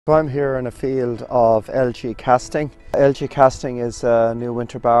So I'm here in a field of LG casting. LG casting is a new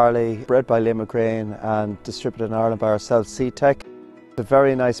winter barley bred by Limerick Grain and distributed in Ireland by ourselves, Seedtech. It's a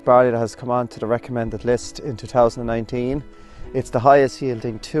very nice barley that has come onto the recommended list in 2019. It's the highest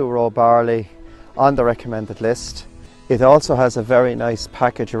yielding two-row barley on the recommended list. It also has a very nice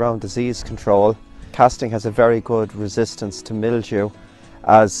package around disease control. Casting has a very good resistance to mildew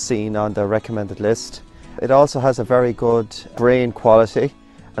as seen on the recommended list. It also has a very good grain quality.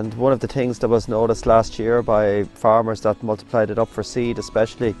 And one of the things that was noticed last year by farmers that multiplied it up for seed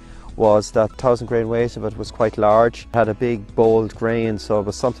especially was that 1,000 grain weight of it was quite large. It had a big bold grain, so it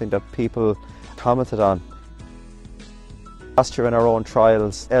was something that people commented on. Last year in our own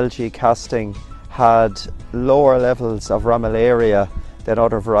trials, LG casting had lower levels of ramillaria than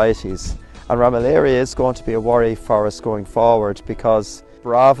other varieties. And ramillaria is going to be a worry for us going forward because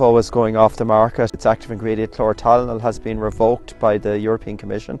Bravo is going off the market. Its active ingredient chlorothalonil has been revoked by the European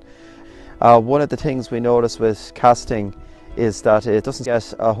Commission. One of the things we notice with casting is that it doesn't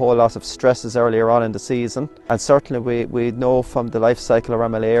get a whole lot of stresses earlier on in the season, and certainly we know from the life cycle of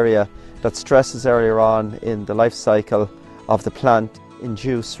ramillaria that stresses earlier on in the life cycle of the plant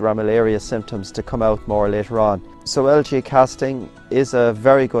induce ramillaria symptoms to come out more later on. So LG casting is a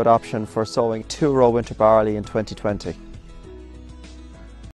very good option for sowing two-row winter barley in 2020.